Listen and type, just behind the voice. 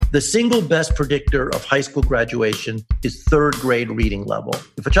The single best predictor of high school graduation is third grade reading level.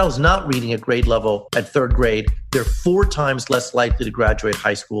 If a child is not reading at grade level at third grade, they're 4 times less likely to graduate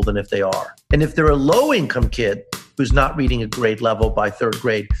high school than if they are. And if they're a low-income kid who's not reading at grade level by third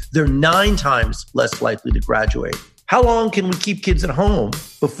grade, they're 9 times less likely to graduate. How long can we keep kids at home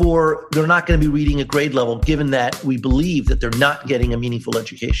before they're not going to be reading at grade level, given that we believe that they're not getting a meaningful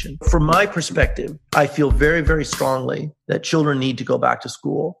education? From my perspective, I feel very, very strongly that children need to go back to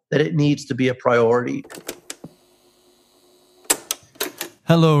school, that it needs to be a priority.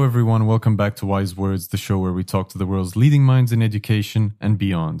 Hello, everyone. Welcome back to Wise Words, the show where we talk to the world's leading minds in education and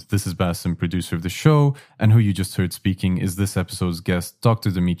beyond. This is Bassem, producer of the show, and who you just heard speaking is this episode's guest,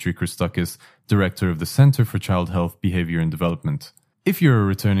 Dr. Dimitri Christakis, director of the Center for Child Health, Behavior and Development. If you're a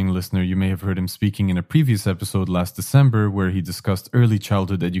returning listener, you may have heard him speaking in a previous episode last December where he discussed early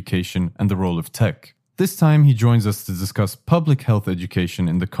childhood education and the role of tech. This time, he joins us to discuss public health education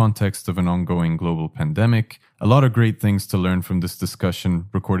in the context of an ongoing global pandemic. A lot of great things to learn from this discussion,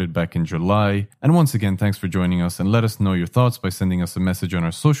 recorded back in July. And once again, thanks for joining us, and let us know your thoughts by sending us a message on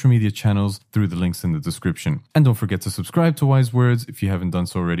our social media channels through the links in the description. And don't forget to subscribe to Wise Words if you haven't done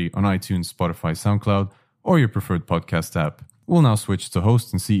so already on iTunes, Spotify, SoundCloud, or your preferred podcast app. We'll now switch to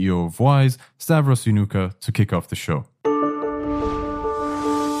host and CEO of Wise, Stavros Giannouka, to kick off the show.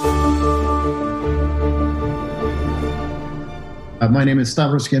 My name is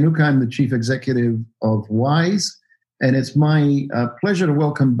Stavros Giannouka. I'm the Chief Executive of WISE, and it's my pleasure to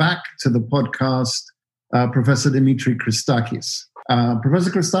welcome back to the podcast Professor Dimitri Christakis.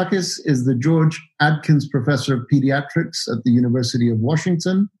 Professor Christakis is the George Adkins Professor of Pediatrics at the University of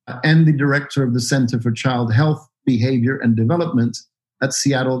Washington and the Director of the Center for Child Health, Behavior and Development at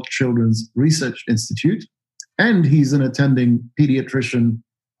Seattle Children's Research Institute, and he's an attending pediatrician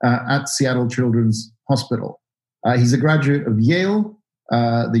at Seattle Children's Hospital. He's a graduate of Yale,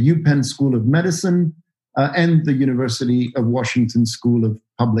 the UPenn School of Medicine, and the University of Washington School of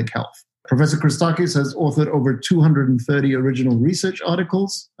Public Health. Professor Christakis has authored over 230 original research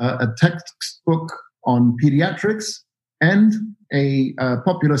articles, a textbook on pediatrics, and a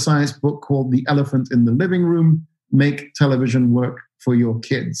popular science book called The Elephant in the Living Room: Make Television Work for Your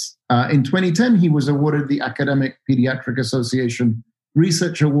Kids. In 2010, he was awarded the Academic Pediatric Association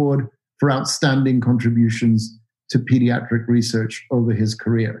Research Award for outstanding contributions to pediatric research over his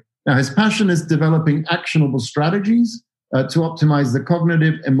career. Now, his passion is developing actionable strategies to optimize the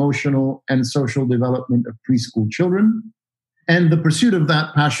cognitive, emotional, and social development of preschool children. And the pursuit of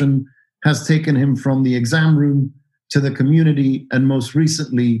that passion has taken him from the exam room to the community and most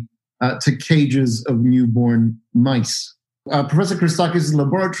recently to cages of newborn mice. Professor Christakis'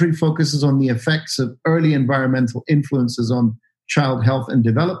 laboratory focuses on the effects of early environmental influences on child health and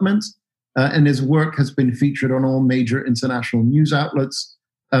development. And his work has been featured on all major international news outlets,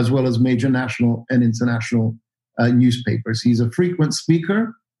 as well as major national and international newspapers. He's a frequent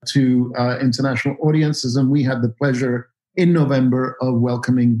speaker to international audiences, and we had the pleasure in November of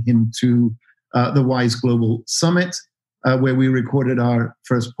welcoming him to the WISE Global Summit, where we recorded our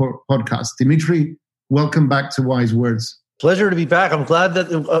first podcast. Dimitri, welcome back to WISE Words. Pleasure to be back. I'm glad that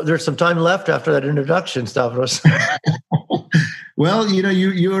there's some time left after that introduction, Stavros. Well, you know,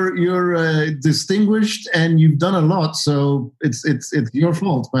 you're distinguished and you've done a lot, so it's your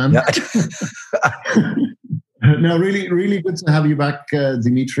fault, man. Yeah. No, really good to have you back,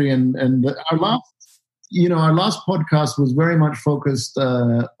 Dimitri. And our last podcast was very much focused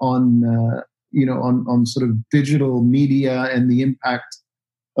on sort of digital media and the impact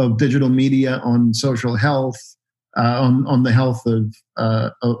of digital media on social health, on the health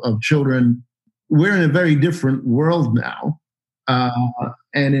of children. We're in a very different world now.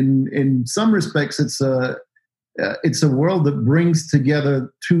 And in some respects, it's a world that brings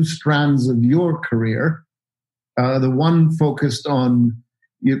together two strands of your career. The one focused on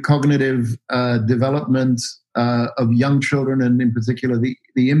your cognitive development of young children, and in particular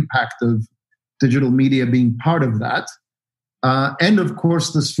the impact of digital media being part of that, and of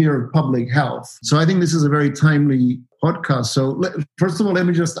course the sphere of public health. So I think this is a very timely podcast. So first of all, let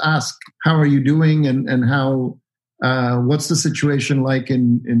me just ask, how are you doing, and how? What's the situation like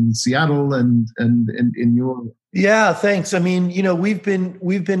in Seattle and in your? Yeah, thanks. I mean, you know, we've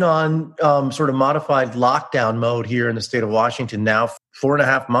been on sort of modified lockdown mode here in the state of Washington now for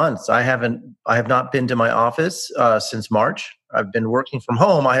 4.5 months. I have not been to my office since March. I've been working from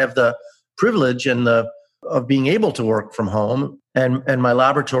home. I have the privilege of being able to work from home, and my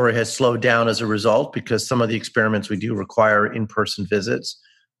laboratory has slowed down as a result because some of the experiments we do require in-person visits.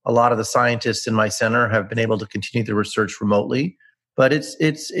 A lot of the scientists in my center have been able to continue the research remotely, but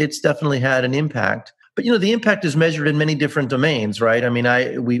it's definitely had an impact. But, the impact is measured in many different domains, right? I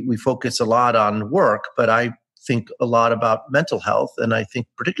mean, we focus a lot on work, but I think a lot about mental health. And I think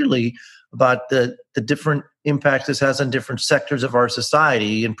particularly about the different impacts this has on different sectors of our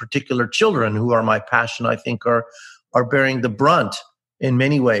society, in particular children, who are my passion, I think are bearing the brunt in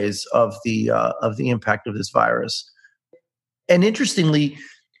many ways of the impact of this virus. And interestingly,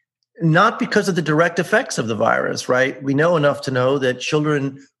 not because of the direct effects of the virus, right? We know enough to know that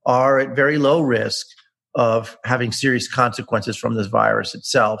children are at very low risk of having serious consequences from this virus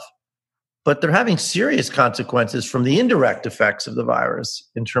itself. But they're having serious consequences from the indirect effects of the virus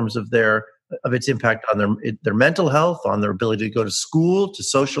in terms of its impact on their mental health, on their ability to go to school, to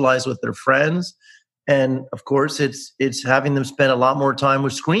socialize with their friends. And of course, it's having them spend a lot more time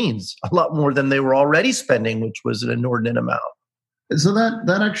with screens, a lot more than they were already spending, which was an inordinate amount. So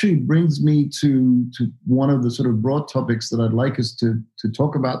that actually brings me to one of the sort of broad topics that I'd like us to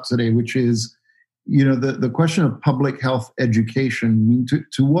talk about today, which is, the question of public health education. I mean,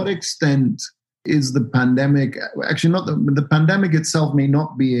 to what extent is the pandemic, actually not the pandemic itself may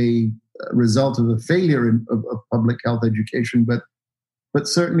not be a result of a failure of public health education, but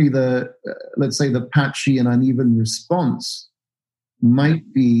certainly let's say the patchy and uneven response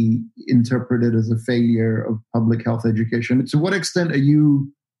might be interpreted as a failure of public health education. To what extent are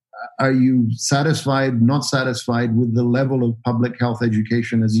you satisfied, not satisfied with the level of public health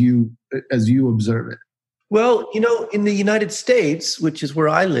education as you observe it? Well, in the United States, which is where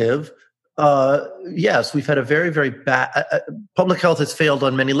I live, yes, we've had a very, very bad public health has failed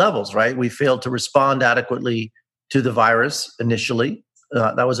on many levels, right? We failed to respond adequately to the virus initially.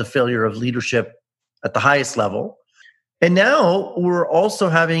 That was a failure of leadership at the highest level. And now we're also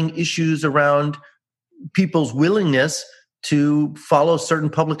having issues around people's willingness to follow certain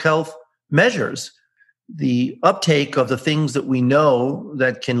public health measures. The uptake of the things that we know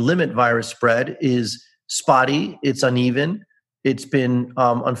that can limit virus spread is spotty, it's uneven, it's been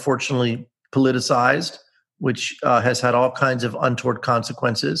unfortunately politicized, which has had all kinds of untoward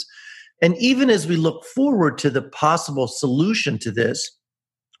consequences. And even as we look forward to the possible solution to this,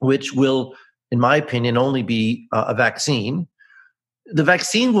 which will, in my opinion, only be a vaccine, the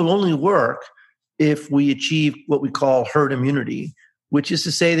vaccine will only work if we achieve what we call herd immunity, which is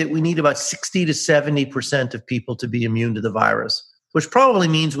to say that we need about 60 to 70% of people to be immune to the virus, which probably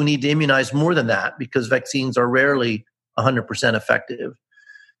means we need to immunize more than that because vaccines are rarely 100% effective.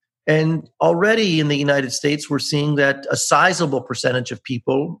 And already in the United States, we're seeing that a sizable percentage of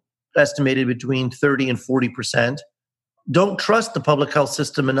people, estimated between 30 and 40%, don't trust the public health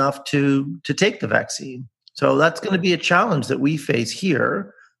system enough to take the vaccine. So that's going to be a challenge that we face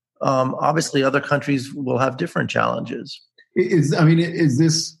here. Obviously, other countries will have different challenges. Is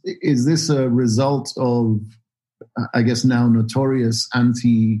this a result of, I guess, now notorious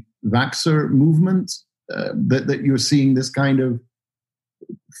anti-vaxxer movement that you're seeing this kind of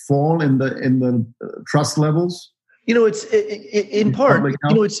fall in the trust levels? It's in part.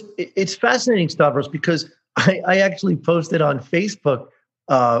 It's fascinating, Stavros, because I actually posted on Facebook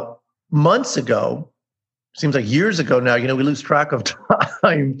months ago. Seems like years ago now. We lose track of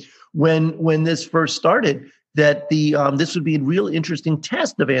time when this first started. That this would be a real interesting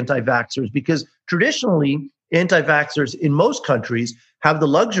test of anti-vaxxers, because traditionally anti-vaxxers in most countries have the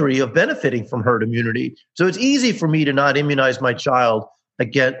luxury of benefiting from herd immunity. So it's easy for me to not immunize my child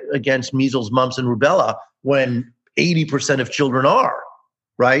against measles, mumps, and rubella when 80% of children are.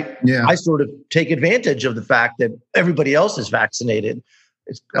 Right? Yeah. I sort of take advantage of the fact that everybody else is vaccinated.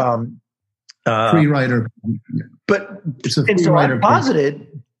 It's free rider. But so I posited,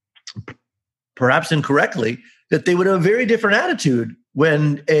 perhaps incorrectly, that they would have a very different attitude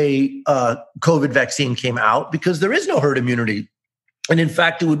when a COVID vaccine came out, because there is no herd immunity. And in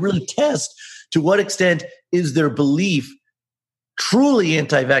fact, it would really test to what extent is their belief truly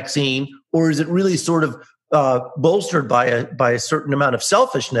anti-vaccine, or is it really sort of bolstered by a certain amount of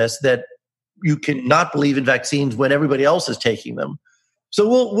selfishness that you can not believe in vaccines when everybody else is taking them. So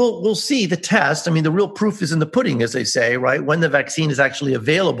we'll see the test. I mean, the real proof is in the pudding, as they say, right? When the vaccine is actually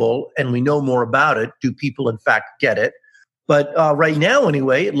available and we know more about it, do people in fact get it? But right now,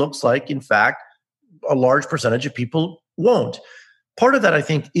 anyway, it looks like, in fact, a large percentage of people won't. Part of that, I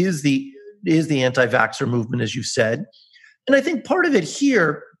think, is the anti-vaxxer movement, as you said. And I think part of it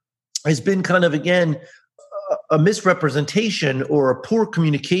here has been kind of, again, a misrepresentation or a poor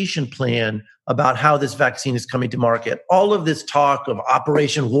communication plan about how this vaccine is coming to market. All of this talk of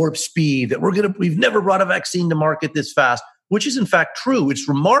Operation Warp Speed, that we've never brought a vaccine to market this fast, which is in fact true. It's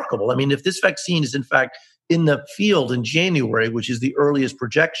remarkable. I mean, if this vaccine is in fact in the field in January, which is the earliest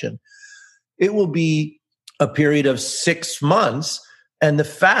projection, it will be a period of 6 months. And the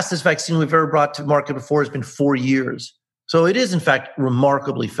fastest vaccine we've ever brought to market before has been 4 years. So it is, in fact,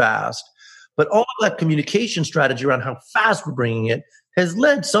 remarkably fast. But all of that communication strategy around how fast we're bringing it has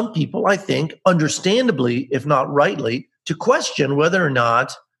led some people, I think, understandably, if not rightly, to question whether or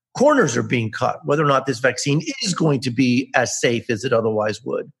not corners are being cut, whether or not this vaccine is going to be as safe as it otherwise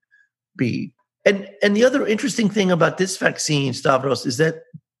would be. And the other interesting thing about this vaccine, Stavros, is that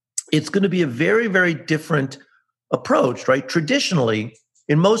it's going to be a very, very different approach, right? Traditionally,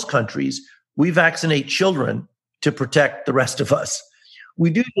 in most countries, we vaccinate children to protect the rest of us. We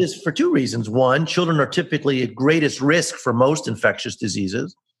do this for two reasons. One, children are typically at greatest risk for most infectious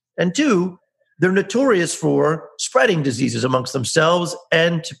diseases. And two, they're notorious for spreading diseases amongst themselves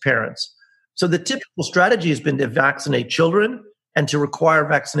and to parents. So the typical strategy has been to vaccinate children and to require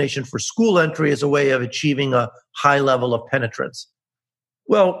vaccination for school entry as a way of achieving a high level of penetrance.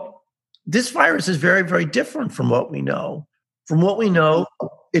 Well, this virus is very, very different from what we know. From what we know,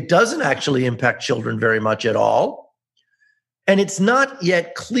 it doesn't actually impact children very much at all. And it's not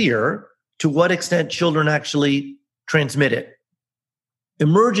yet clear to what extent children actually transmit it.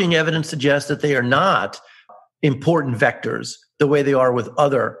 Emerging evidence suggests that they are not important vectors the way they are with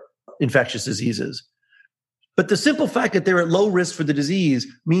other infectious diseases. But the simple fact that they're at low risk for the disease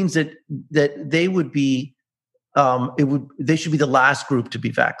means that they would be they should be the last group to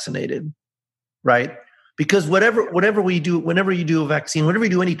be vaccinated, right? Because whatever we do, whenever you do a vaccine, whenever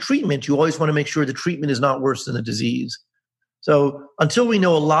you do any treatment, you always want to make sure the treatment is not worse than the disease. So until we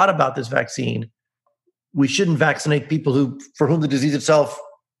know a lot about this vaccine, we shouldn't vaccinate people for whom the disease itself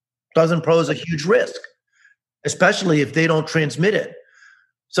doesn't pose a huge risk, especially if they don't transmit it.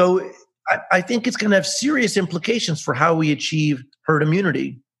 So I think it's going to have serious implications for how we achieve herd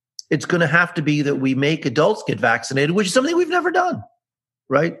immunity. It's going to have to be that we make adults get vaccinated, which is something we've never done,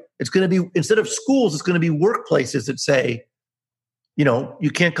 right? It's going to be, instead of schools, it's going to be workplaces that say,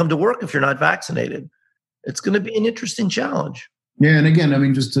 you can't come to work if you're not vaccinated. It's going to be an interesting challenge. Yeah, and again, I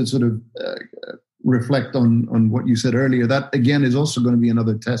mean, just to sort of reflect on what you said earlier, that again is also going to be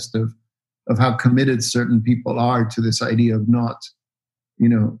another test of how committed certain people are to this idea of not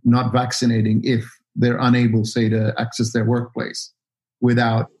vaccinating if they're unable, say, to access their workplace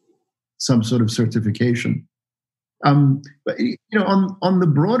without some sort of certification. But on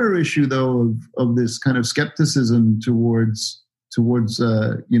the broader issue, though, of this kind of skepticism towards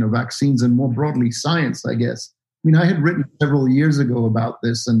vaccines and more broadly science, I guess. I mean, I had written several years ago about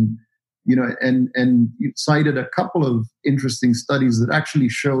this, and you cited a couple of interesting studies that actually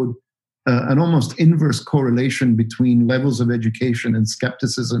showed an almost inverse correlation between levels of education and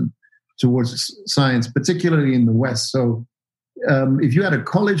skepticism towards science, particularly in the West. So, if you had a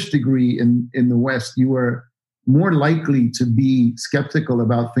college degree in the West, you were more likely to be skeptical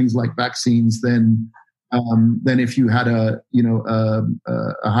about things like vaccines than if you had a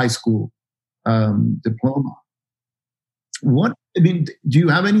high school diploma. Do you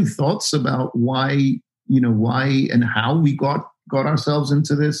have any thoughts about why and how we got ourselves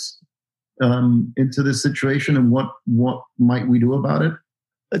into this situation, and what might we do about it?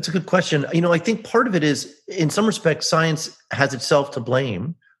 That's a good question. I think part of it is, in some respects, science has itself to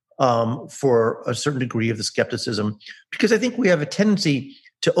blame for a certain degree of the skepticism, because I think we have a tendency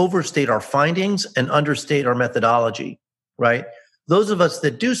to overstate our findings and understate our methodology, right? Those of us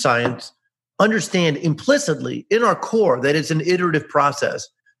that do science understand implicitly in our core that it's an iterative process,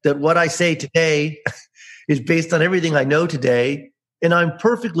 that what I say today is based on everything I know today, and I'm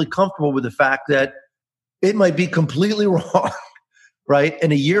perfectly comfortable with the fact that it might be completely wrong, right?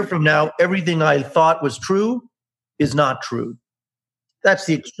 And a year from now, everything I thought was true is not true. That's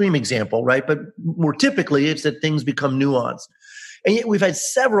the extreme example, right? But more typically, it's that things become nuanced. And yet we've had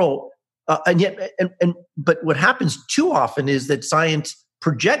several, but what happens too often is that science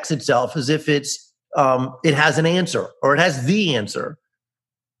projects itself as if it has an answer, or it has the answer,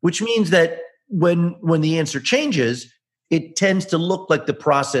 which means that when the answer changes, it tends to look like the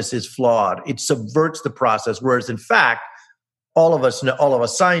process is flawed. It subverts the process, whereas in fact, all of us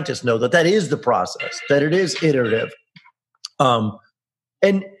scientists know that is the process, that it is iterative. And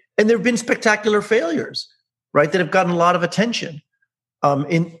there have been spectacular failures, right, that have gotten a lot of attention.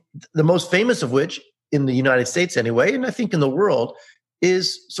 In the most famous of which, in the United States anyway, and I think in the world,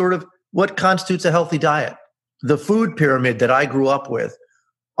 is sort of what constitutes a healthy diet. The food pyramid that I grew up with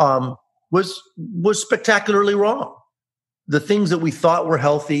was spectacularly wrong. The things that we thought were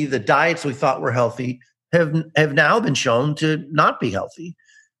healthy, the diets we thought were healthy, have now been shown to not be healthy.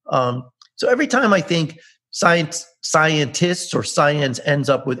 So every time I think scientists or science ends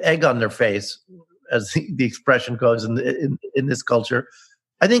up with egg on their face, as the expression goes in this culture,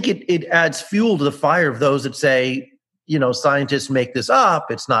 I think it adds fuel to the fire of those that say, scientists make this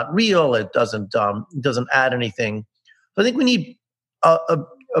up. It's not real. It doesn't add anything. So I think we need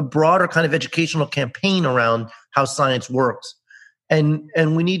a broader kind of educational campaign around how science works. And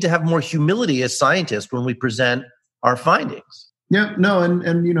we need to have more humility as scientists when we present our findings. Yeah, no, and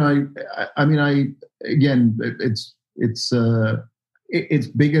again, it's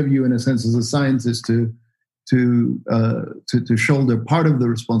big of you in a sense as a scientist to shoulder part of the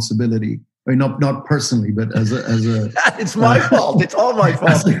responsibility. I mean, not personally, but as a it's my fault. It's all my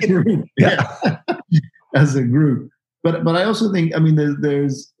fault. As a group, yeah. As a group. But I also think, I mean,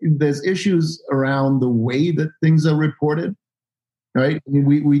 there's issues around the way that things are reported, right? I mean,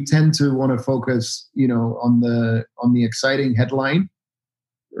 we tend to want to focus, on the exciting headline,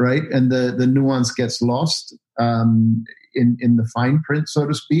 right? And the nuance gets lost in the fine print, so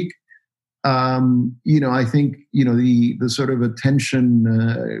to speak. I think the sort of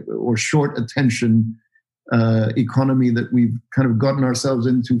attention or short attention economy that we've kind of gotten ourselves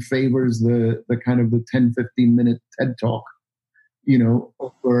into favors the kind of the 10, 15-minute TED Talk,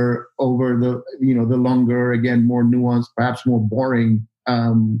 over the, the longer, again, more nuanced, perhaps more boring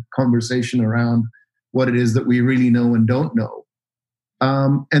conversation around what it is that we really know and don't know.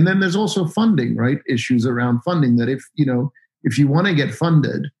 And then there's also funding, right? Issues around funding that if you want to get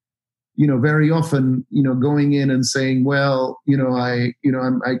funded, very often, going in and saying, well, I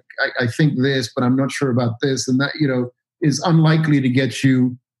think this, but I'm not sure about this, and that, is unlikely to get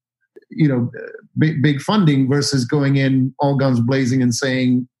you, big funding versus going in all guns blazing and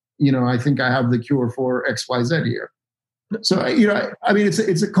saying, I think I have the cure for X, Y, Z here. So, I mean,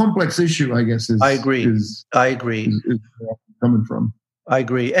 it's a complex issue, I guess. I agree. I agree. Is coming from. I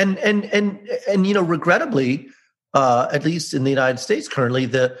agree. And regrettably, at least in the United States currently,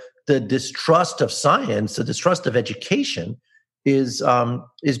 the distrust of science, the distrust of education, is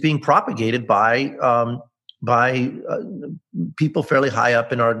being propagated by people fairly high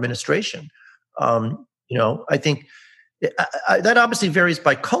up in our administration. I think that obviously varies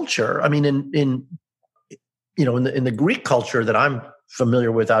by culture. I mean, in the Greek culture that I'm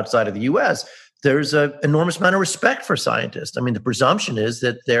familiar with outside of the U.S., there's an enormous amount of respect for scientists. I mean, the presumption is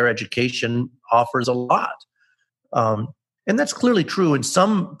that their education offers a lot. And that's clearly true in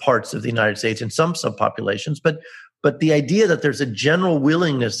some parts of the United States, in some subpopulations. But the idea that there's a general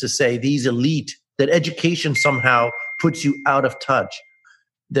willingness to say these elite, that education somehow puts you out of touch,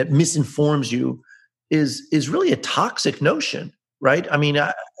 that misinforms you, is really a toxic notion, right? I mean,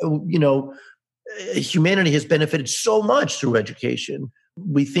 humanity has benefited so much through education.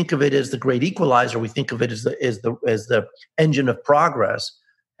 We think of it as the great equalizer. We think of it as the engine of progress.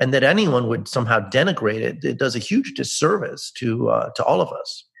 And that anyone would somehow denigrate it, it does a huge disservice to all of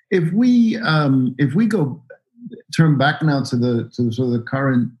us. If we turn back now to the sort of the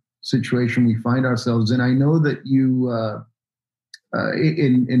current situation we find ourselves in, I know that you,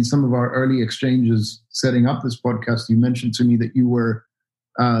 in some of our early exchanges setting up this podcast, you mentioned to me that you were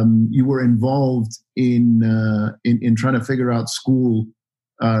involved in trying to figure out school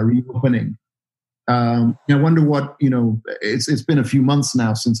reopening. I wonder what, it's been a few months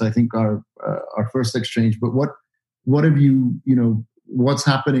now since I think our first exchange, but what have you, what's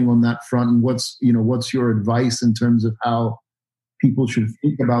happening on that front, and what's your advice in terms of how people should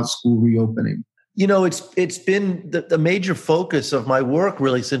think about school reopening? It's been the major focus of my work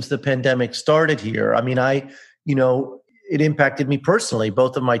really since the pandemic started here. I mean, it impacted me personally.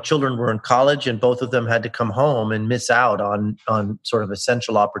 Both of my children were in college, and both of them had to come home and miss out on sort of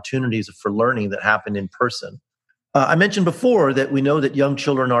essential opportunities for learning that happened in person. I mentioned before that we know that young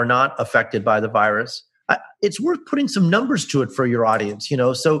children are not affected by the virus. It's worth putting some numbers to it for your audience,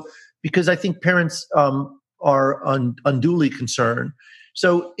 so because I think parents are unduly concerned.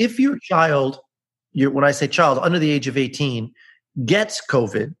 So if your child, when I say child, under the age of 18, gets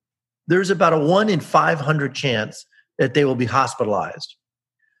COVID, there's about a 1 in 500 chance that they will be hospitalized.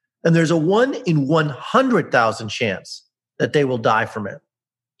 And there's a 1 in 100,000 chance that they will die from it.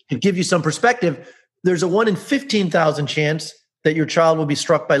 To give you some perspective, there's a 1 in 15,000 chance that your child will be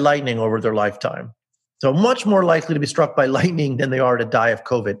struck by lightning over their lifetime. So much more likely to be struck by lightning than they are to die of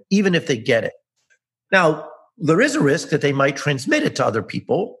COVID, even if they get it. Now, there is a risk that they might transmit it to other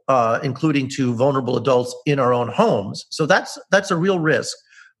people, including to vulnerable adults in our own homes. So that's a real risk.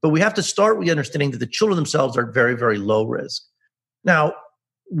 But we have to start with the understanding that the children themselves are very, very low risk. Now,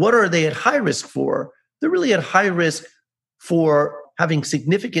 what are they at high risk for? They're really at high risk for having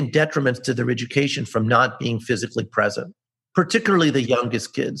significant detriments to their education from not being physically present, particularly the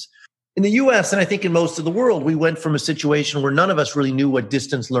youngest kids. In the US, and I think in most of the world, we went from a situation where none of us really knew what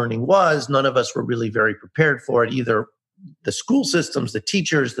distance learning was. None of us were really very prepared for it, either the school systems, the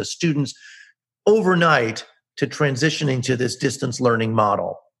teachers, the students, overnight to transitioning to this distance learning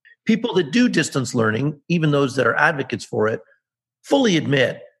model. People that do distance learning, even those that are advocates for it, fully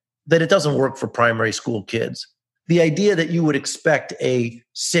admit that it doesn't work for primary school kids. The idea that you would expect a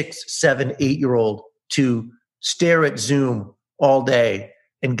 6, 7, 8-year-old to stare at Zoom all day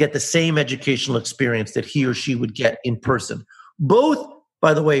and get the same educational experience that he or she would get in person, both,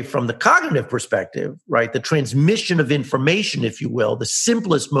 by the way, from the cognitive perspective, right? The transmission of information, if you will, the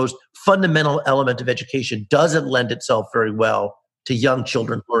simplest, most fundamental element of education doesn't lend itself very well to young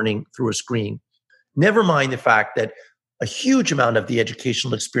children learning through a screen. Never mind the fact that a huge amount of the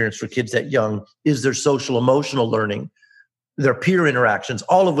educational experience for kids that young is their social emotional learning, their peer interactions,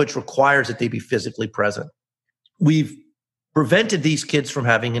 all of which requires that they be physically present. We've prevented these kids from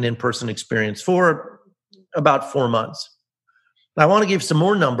having an in-person experience for about 4 months. I want to give some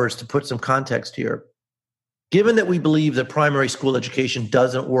more numbers to put some context here. Given that we believe that primary school education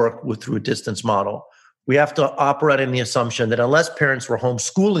doesn't work through a distance model, we have to operate in the assumption that unless parents were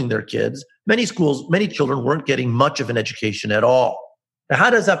homeschooling their kids, many children weren't getting much of an education at all. Now, how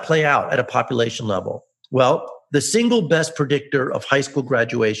does that play out at a population level? Well, the single best predictor of high school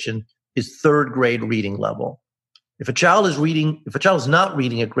graduation is third grade reading level. If a child is not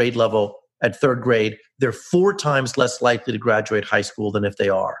reading at grade level at third grade, they're 4 times less likely to graduate high school than if they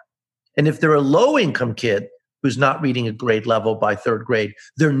are. And if they're a low-income kid who's not reading at grade level by third grade,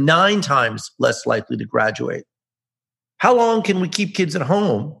 they're 9 times less likely to graduate. How long can we keep kids at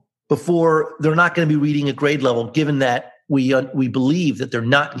home before they're not going to be reading at grade level, given that we believe that they're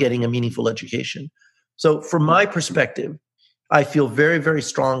not getting a meaningful education? So from my perspective, I feel very, very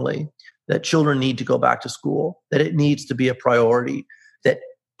strongly that children need to go back to school, that it needs to be a priority, that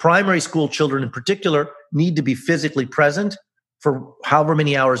primary school children in particular need to be physically present for however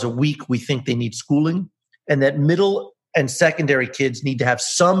many hours a week we think they need schooling, and that middle and secondary kids need to have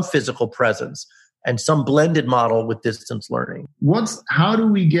some physical presence and some blended model with distance learning. How do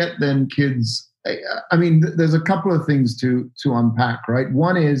we get then kids? I mean, there's a couple of things to unpack, right?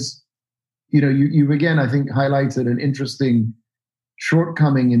 One is, you've again, I think, highlighted an interesting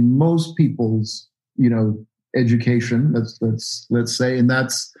shortcoming in most people's, education, let's say, and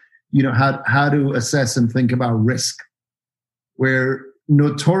that's, how to assess and think about risk. We're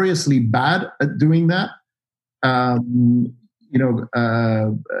notoriously bad at doing that,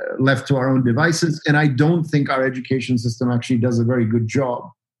 left to our own devices. And I don't think our education system actually does a very good job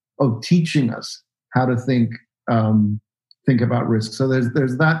of teaching us how to think about risk. So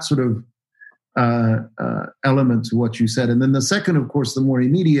there's that sort of element to what you said. And then the second, of course, the more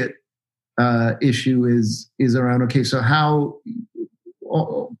immediate issue is around, okay, so how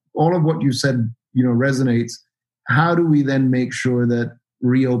all of what you said, resonates. How do we then make sure that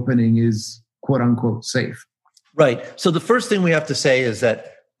reopening is quote unquote safe? Right. So the first thing we have to say is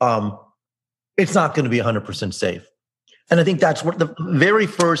that it's not going to be 100% safe. And I think that's what the very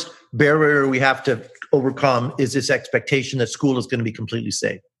first barrier we have to overcome is this expectation that school is going to be completely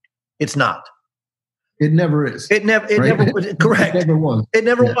safe. It's not. It never is. It never was. Correct. It never was. It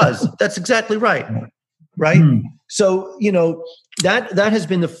never was. That's exactly right. Right. So, that has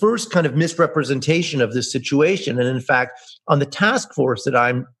been the first kind of misrepresentation of this situation. And in fact, on the task force that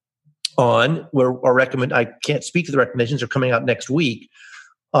I'm on, where I can't speak to the recommendations, are coming out next week.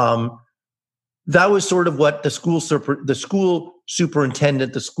 That was sort of what the school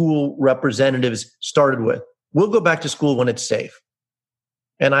superintendent, the school representatives started with. We'll go back to school when it's safe.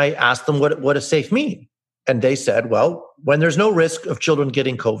 And I asked them what does safe mean? And they said, well, when there's no risk of children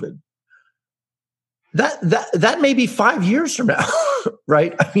getting COVID. That may be 5 years from now,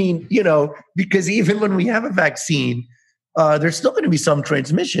 right? I mean, because even when we have a vaccine, there's still going to be some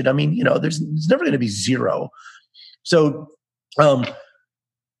transmission. I mean, there's never going to be zero. So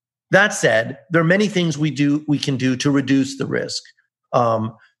that said, there are many things we can do to reduce the risk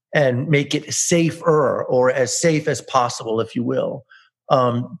and make it safer, or as safe as possible, if you will.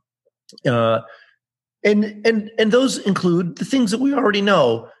 And those include the things that we already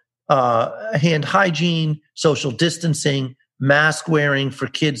know: hand hygiene, social distancing, mask wearing for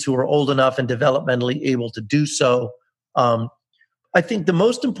kids who are old enough and developmentally able to do so. I think the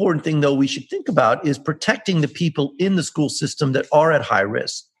most important thing, though, we should think about is protecting the people in the school system that are at high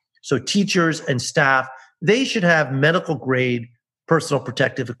risk. So teachers and staff, they should have medical grade personal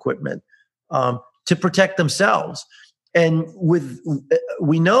protective equipment to protect themselves. And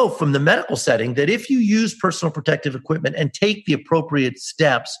we know from the medical setting that if you use personal protective equipment and take the appropriate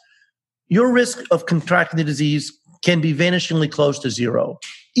steps, your risk of contracting the disease can be vanishingly close to zero,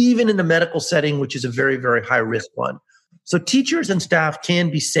 even in the medical setting, which is a very, very high risk one. So teachers and staff can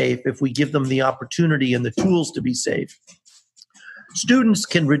be safe if we give them the opportunity and the tools to be safe. Students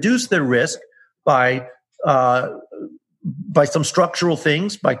can reduce their risk by by some structural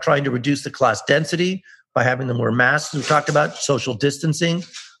things, by trying to reduce the class density, by having them wear masks, we talked about social distancing.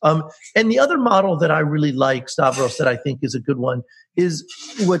 And the other model that I really like, Stavros, that I think is a good one, is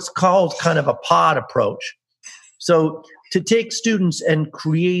what's called kind of a pod approach. So to take students and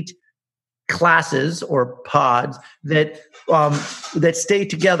create classes or pods that stay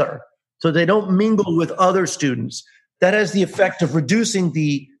together, so they don't mingle with other students. That has the effect of reducing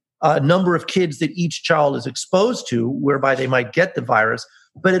the number of kids that each child is exposed to, whereby they might get the virus.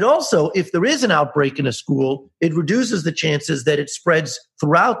 But it also, if there is an outbreak in a school, it reduces the chances that it spreads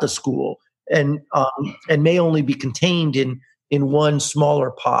throughout the school and may only be contained in one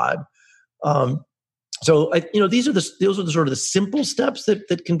smaller pod. So those are the sort of the simple steps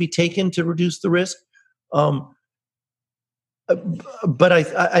that can be taken to reduce the risk. But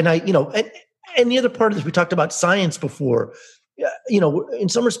and the other part of this, we talked about science before. In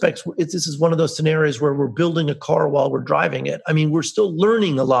some respects, this is one of those scenarios where we're building a car while we're driving it. I mean, we're still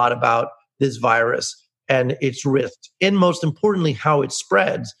learning a lot about this virus and its risks, and most importantly, how it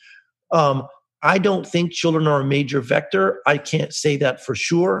spreads. I don't think children are a major vector. I can't say that for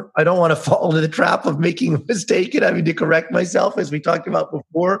sure. I don't want to fall into the trap of making a mistake and having to correct myself, as we talked about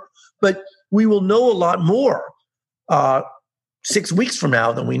before. But we will know a lot more 6 weeks from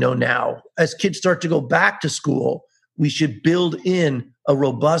now than we know now. As kids start to go back to school, we should build in a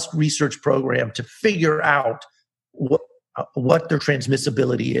robust research program to figure out what their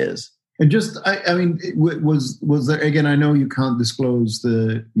transmissibility is. And just, I mean, was there, again, I know you can't disclose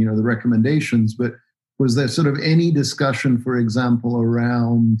the recommendations, but was there sort of any discussion, for example,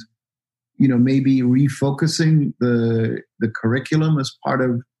 around, maybe refocusing the curriculum as part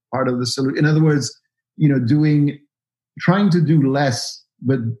of the solution? In other words, trying to do less,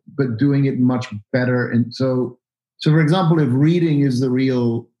 but doing it much better. And so for example, if reading is the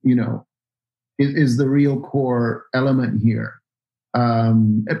real, is the real core element here,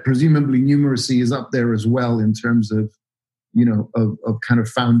 presumably numeracy is up there as well in terms of, of kind of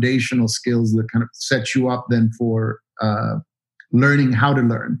foundational skills that kind of set you up then for learning how to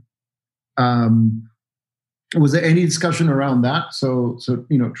learn. Was there any discussion around that? So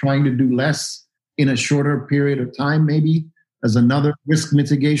trying to do less in a shorter period of time, maybe as another risk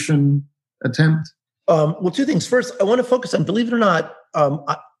mitigation attempt? Well, two things. First, I want to focus on, believe it or not,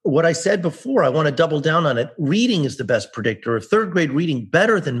 what I said before. I want to double down on it. Reading is the best predictor of third grade reading,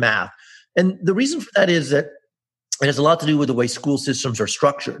 better than math. And the reason for that is that it has a lot to do with the way school systems are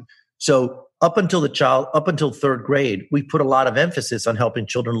structured. So up until third grade, we put a lot of emphasis on helping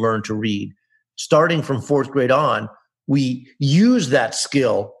children learn to read. Starting from fourth grade on, we use that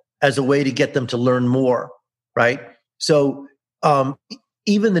skill as a way to get them to learn more, right? So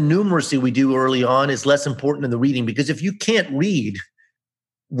even the numeracy we do early on is less important than the reading, because if you can't read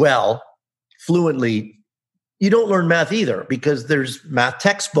well, fluently, you don't learn math either, because there's math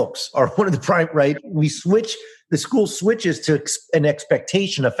textbooks are one of the right? The school switches to an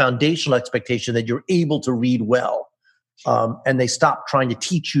expectation, a foundational expectation that you're able to read well. And they stop trying to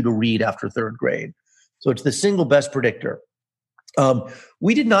teach you to read after third grade. So it's the single best predictor.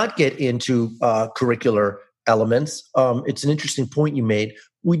 We did not get into curricular elements. It's an interesting point you made.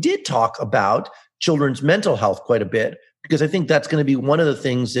 We did talk about children's mental health quite a bit, because I think that's going to be one of the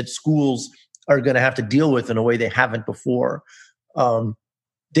things that schools are going to have to deal with in a way they haven't before.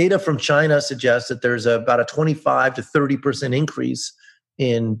 Data from China suggests that there's about a 25 to 30% increase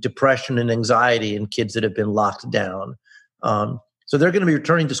in depression and anxiety in kids that have been locked down. So they're going to be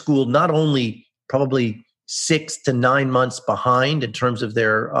returning to school not only probably 6 to 9 months behind in terms of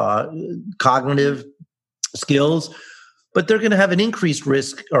their cognitive skills, but they're going to have an increased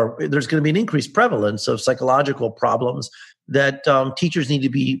risk, or there's going to be an increased prevalence of psychological problems that teachers need to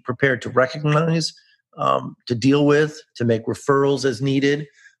be prepared to recognize, to deal with, to make referrals as needed.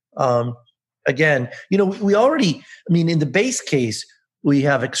 Again, we already, in the base case, we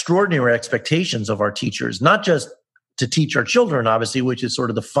have extraordinary expectations of our teachers, not just to teach our children, obviously, which is sort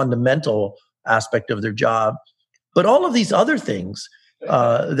of the fundamental aspect of their job, but all of these other things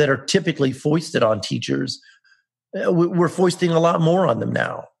that are typically foisted on teachers, we're foisting a lot more on them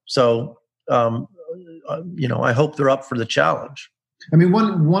now. So, I hope they're up for the challenge.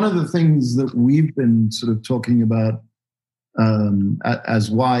 One of the things that we've been sort of talking about as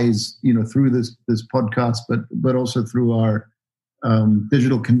WISE, through this podcast, but also through our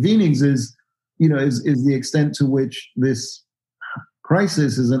digital convenings is the extent to which this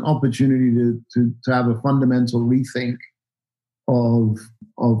crisis is an opportunity to have a fundamental rethink of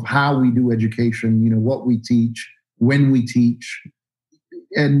how we do education, what we teach, when we teach.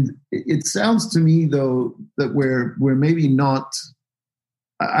 And it sounds to me, though, that we're maybe not,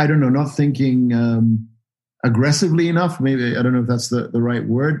 not thinking aggressively enough. Maybe, I don't know if that's the right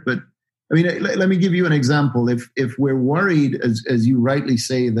word, but I mean, let me give you an example. If we're worried, as you rightly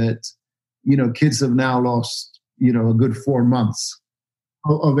say, that, kids have now lost, a good 4 months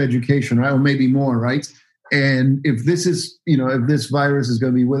of education, right? Or maybe more, right? And if this is, if this virus is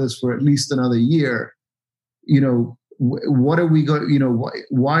going to be with us for at least another year, what are we going,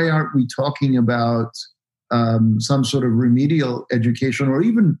 why aren't we talking about some sort of remedial education, or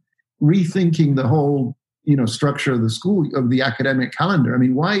even rethinking the whole, structure of the school, of the academic calendar? I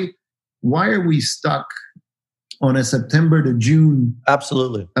mean, why are we stuck on a September to June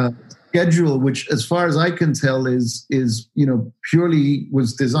absolutely schedule, which, as far as I can tell, is purely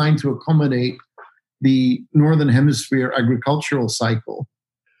was designed to accommodate the Northern Hemisphere agricultural cycle?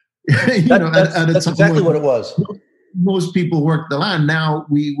 That's exactly what it was. Most people work the land. Now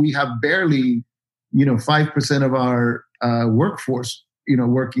we have barely 5% of our workforce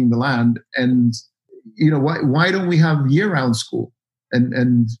working the land, and why don't we have year-round school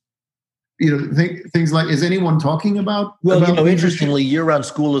and things like, is anyone talking about? Well, interestingly, year-round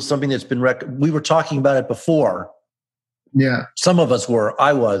school is something that's been we were talking about it before. Yeah, some of us were.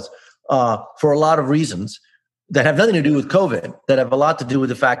 I was for a lot of reasons that have nothing to do with COVID, that have a lot to do with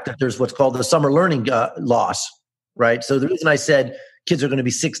the fact that there's what's called the summer learning loss, right? So the reason I said kids are going to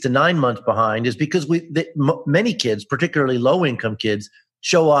be 6 to 9 months behind is because many kids, particularly low-income kids,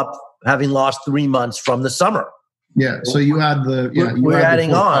 show up having lost 3 months from the summer. Yeah, so you add we're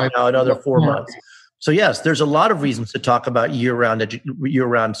adding on now another 4 months. So yes, there's a lot of reasons to talk about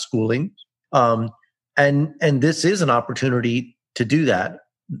year-round schooling, and this is an opportunity to do that.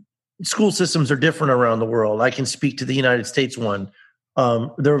 School systems are different around the world. I can speak to the United States one.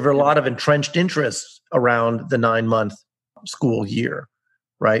 There are a lot of entrenched interests around the 9-month school year,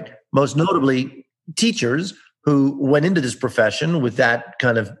 right? Most notably, teachers who went into this profession with that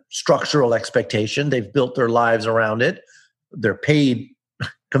kind of structural expectation. They've built their lives around it. They're paid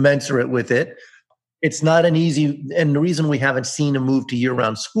commensurate with it. It's not an easy, and the reason we haven't seen a move to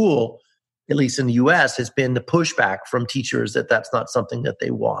year-round school, at least in the US, has been the pushback from teachers that that's not something that they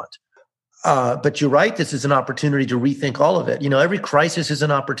want. But you're right, this is an opportunity to rethink all of it. Every crisis is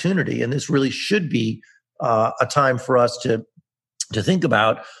an opportunity, and this really should be a time for us to think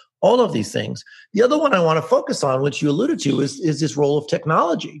about all of these things. The other one I want to focus on, which you alluded to, is this role of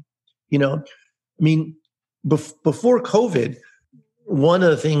technology. Before COVID, one of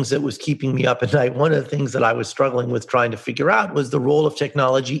the things that was keeping me up at night, one of the things that I was struggling with trying to figure out, was the role of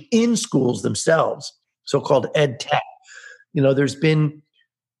technology in schools themselves, so-called ed tech. There's been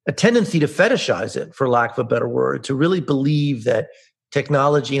a tendency to fetishize it, for lack of a better word, to really believe that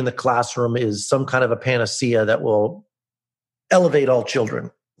technology in the classroom is some kind of a panacea that will elevate all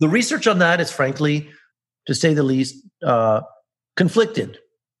children. The research on that is, frankly, to say the least, conflicted,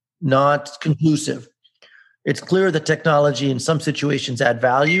 not conclusive. It's clear that technology in some situations add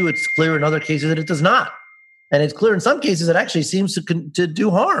value. It's clear in other cases that it does not. And it's clear in some cases it actually seems to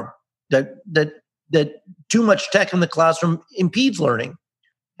do harm, that too much tech in the classroom impedes learning.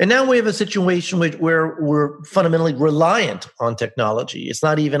 And now we have a situation where we're fundamentally reliant on technology. It's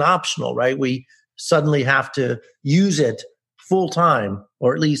not even optional, right? We suddenly have to use it full time,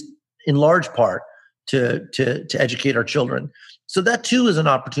 or at least in large part, to educate our children. So that too is an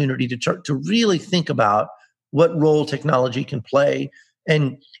opportunity to really think about what role technology can play,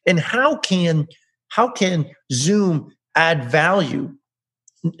 and how can Zoom add value,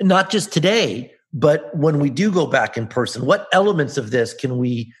 not just today, but when we do go back in person. What elements of this can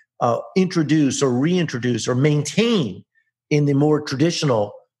we introduce or reintroduce or maintain in the more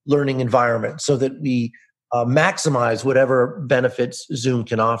traditional learning environment, so that we maximize whatever benefits Zoom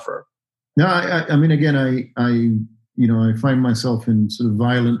can offer? No, I mean, again, I find myself in sort of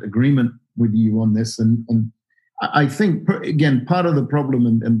violent agreement with you on this, and I think, again, part of the problem,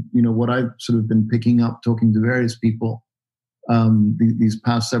 and what I've sort of been picking up talking to various people these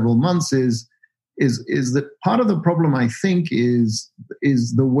past several months is that part of the problem, I think, is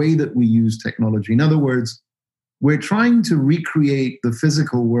the way that we use technology. In other words, we're trying to recreate the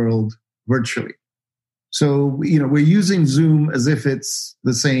physical world virtually. So, we're using Zoom as if it's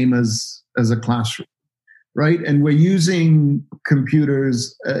the same as a classroom, right? And we're using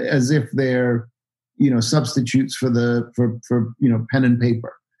computers as if they're, substitutes for pen and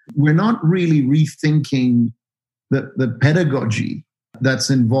paper. We're not really rethinking the pedagogy that's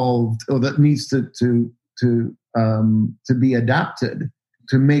involved, or that needs to be adapted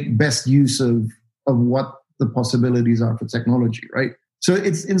to make best use of what the possibilities are for technology, right? So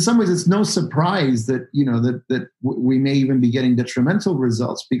it's, in some ways, it's no surprise that that we may even be getting detrimental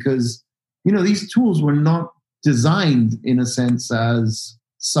results, because these tools were not designed, in a sense, as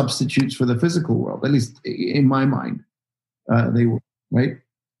substitutes for the physical world. At least in my mind, they were, right?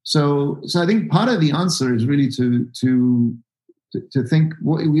 So I think part of the answer is really to think,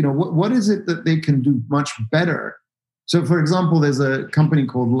 what is it that they can do much better? So, for example, there's a company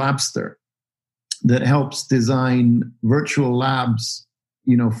called Labster that helps design virtual labs,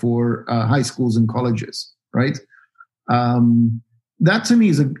 for high schools and colleges, right? That to me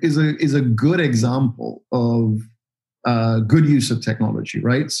is a good example of good use of technology,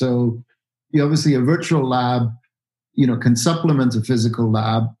 right? So, obviously, a virtual lab, can supplement a physical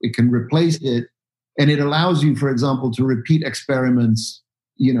lab. It can replace it, and it allows you, for example, to repeat experiments,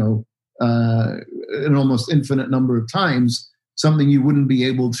 an almost infinite number of times, something you wouldn't be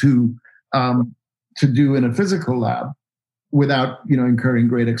able to do in a physical lab without, incurring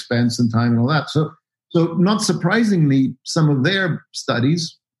great expense and time and all that. So not surprisingly, some of their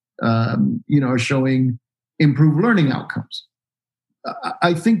studies, are showing improved learning outcomes.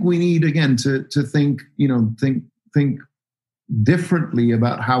 I think we need, again, to think differently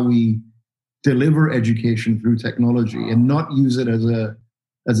about how we deliver education through technology and not use it as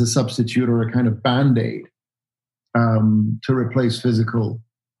a substitute or a kind of Band-Aid to replace physical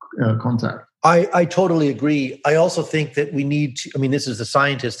contact. I totally agree. I also think that we need to, this is the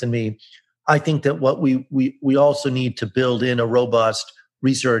scientist in me. I think that what we also need to build in a robust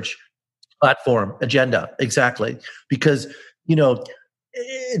research platform agenda. Exactly. Because,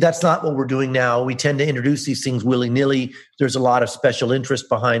 that's not what we're doing now. We tend to introduce these things willy-nilly. There's a lot of special interest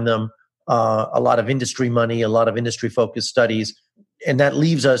behind them, a lot of industry money, a lot of industry-focused studies. And that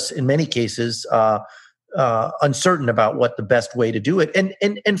leaves us, in many cases, uncertain about what the best way to do it.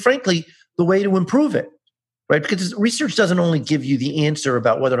 And frankly, the way to improve it, right? Because research doesn't only give you the answer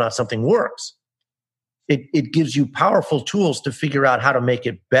about whether or not something works. It gives you powerful tools to figure out how to make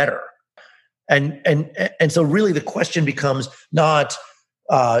it better. And so really the question becomes not,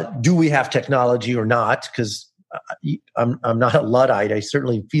 do we have technology or not? Because I'm not a Luddite. I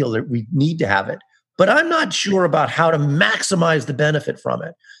certainly feel that we need to have it. But I'm not sure about how to maximize the benefit from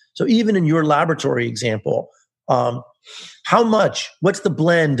it. So even in your laboratory example, what's the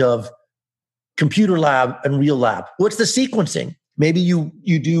blend of computer lab and real lab? What's the sequencing? Maybe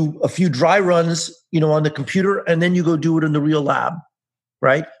you do a few dry runs, on the computer, and then you go do it in the real lab,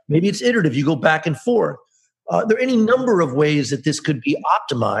 right? Maybe it's iterative. You go back and forth. There are any number of ways that this could be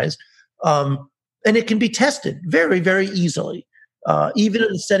optimized, and it can be tested very, very easily, even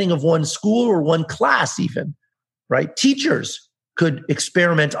in the setting of one school or one class even, right? Teachers could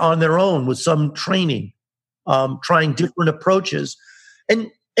experiment on their own with some training, trying different approaches. And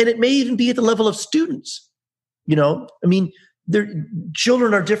it may even be at the level of students.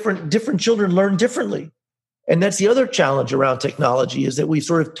 Children are different. Different children learn differently. And that's the other challenge around technology is that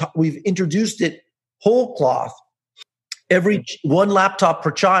we've introduced it whole cloth, one laptop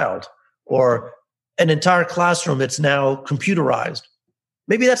per child, or an entire classroom that's now computerized.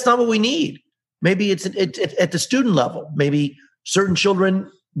 Maybe that's not what we need. Maybe it's at the student level. Maybe certain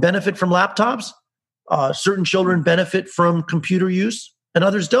children benefit from laptops, certain children benefit from computer use, and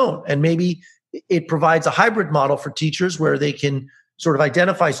others don't. And maybe it provides a hybrid model for teachers where they can sort of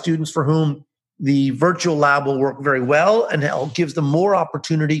identify students for whom the virtual lab will work very well, and it gives them more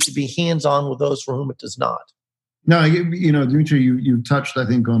opportunity to be hands-on with those for whom it does not. No, Dimitri, you touched, I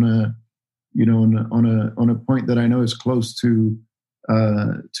think, on a point that I know is close to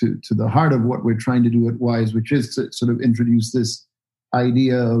the heart of what we're trying to do at WISE, which is to sort of introduce this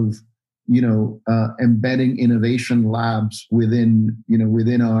idea of embedding innovation labs within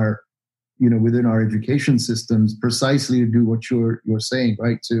our education systems, precisely to do what you're saying,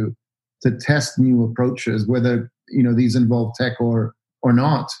 right? To test new approaches, whether these involve tech or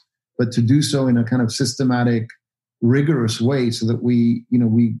not, but to do so in a kind of systematic, rigorous way, so that we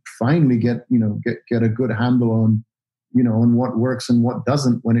finally get a good handle on what works and what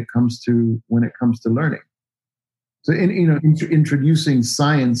doesn't when it comes to learning. So introducing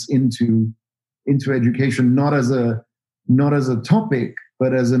science into education, not as a topic,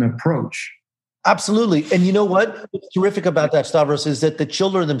 but as an approach. Absolutely. And you know what? What's terrific about that, Stavros, is that the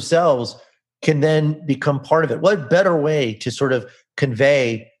children themselves can then become part of it. What better way to sort of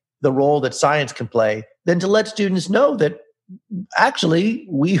convey the role that science can play than to let students know that actually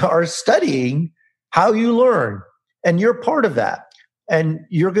we are studying how you learn, and you're part of that. And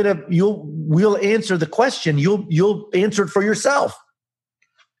we'll answer the question. You'll answer it for yourself.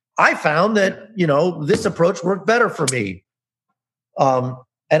 I found that, this approach worked better for me.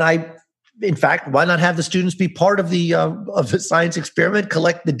 In fact, why not have the students be part of the science experiment,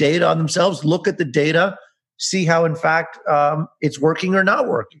 collect the data on themselves, look at the data, see how, in fact, it's working or not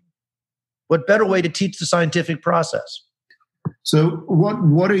working? What better way to teach the scientific process? So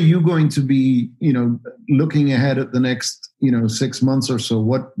what are you going to be, looking ahead at the next, 6 months or so?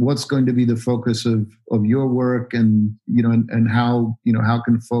 What's going to be the focus of your work, and how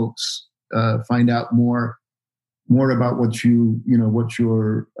can folks find out more about what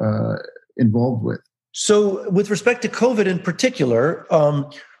you're involved with? So with respect to COVID in particular,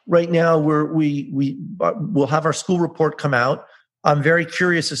 right now we'll have our school report come out. I'm very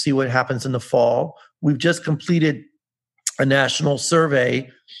curious to see what happens in the fall. We've just completed a national survey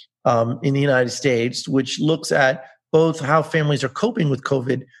in the United States, which looks at both how families are coping with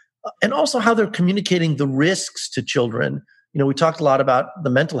COVID and also how they're communicating the risks to children. We talked a lot about the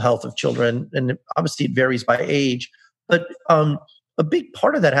mental health of children, and obviously it varies by age, but a big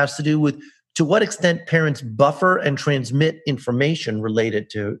part of that has to do with to what extent parents buffer and transmit information related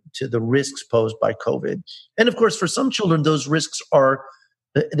to the risks posed by COVID. And of course, for some children, those risks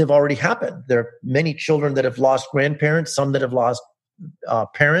they've already happened. There are many children that have lost grandparents, some that have lost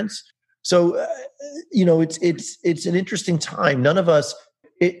parents. So, it's an interesting time. None of us,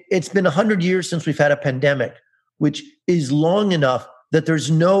 it's been 100 years since we've had a pandemic, which is long enough that there's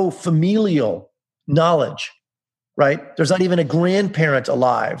no familial knowledge, right? There's not even a grandparent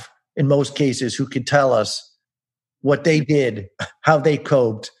alive in most cases who could tell us what they did, how they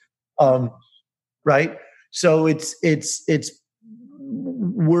coped, right? So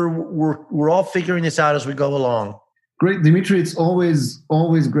we're all figuring this out as we go along. Great, Dimitri. It's always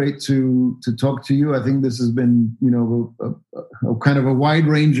great to talk to you. I think this has been a kind of a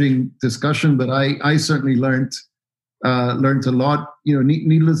wide-ranging discussion, but I certainly learned a lot.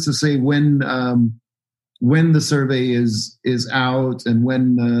 Needless to say, when the survey is out and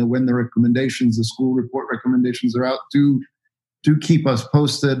when the recommendations, the school report recommendations are out, do keep us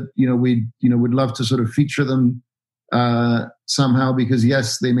posted. We'd love to sort of feature them somehow, because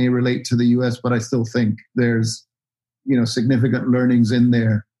yes, they may relate to the US, but I still think there's significant learnings in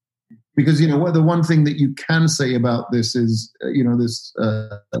there. Because the one thing that you can say about this is this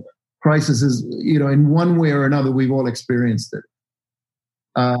crisis is in one way or another we've all experienced it.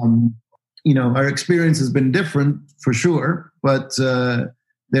 Our experience has been different for sure, but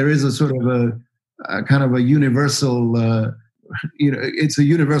there is a sort of a kind of a universal, it's a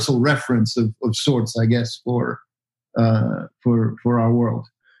universal reference of sorts, I guess, for our world.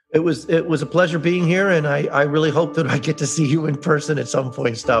 It was a pleasure being here, and I really hope that I get to see you in person at some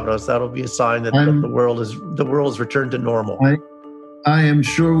point, Stavros. That'll be a sign that the world has returned to normal. I am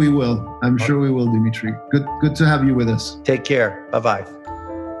sure we will. I'm sure we will, Dimitri. Good to have you with us. Take care. Bye-bye.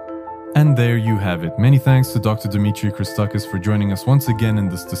 And there you have it. Many thanks to Dr. Dimitri Christakis for joining us once again in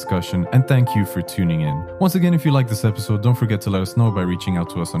this discussion, and thank you for tuning in. Once again, if you like this episode, don't forget to let us know by reaching out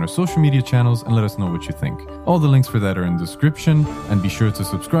to us on our social media channels and let us know what you think. All the links for that are in the description, and be sure to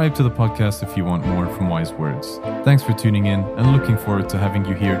subscribe to the podcast if you want more from Wise Words. Thanks for tuning in, and looking forward to having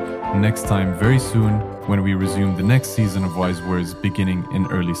you here next time very soon when we resume the next season of Wise Words beginning in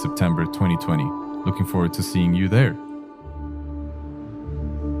early September 2020. Looking forward to seeing you there.